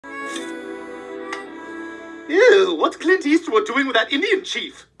Ew, what's Clint Eastwood doing with that Indian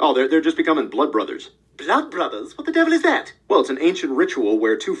chief? Oh, they're just becoming blood brothers. Blood brothers? What the devil is that? Well, it's an ancient ritual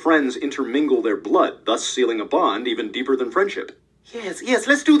where two friends intermingle their blood, thus sealing a bond even deeper than friendship. Yes,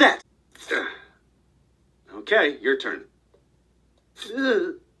 let's do that. Okay, your turn.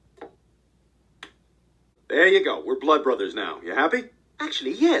 Ugh. There you go. We're blood brothers now. You happy?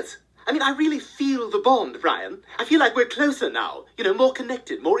 Actually, yes. I mean, I really feel the bond, Brian. I feel like we're closer now. You know, more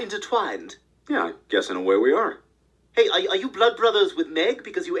connected, more intertwined. Yeah, I guess in a way we are. Hey, are you blood brothers with Meg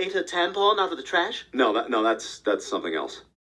because you ate her tampon out of the trash? No, that's something else.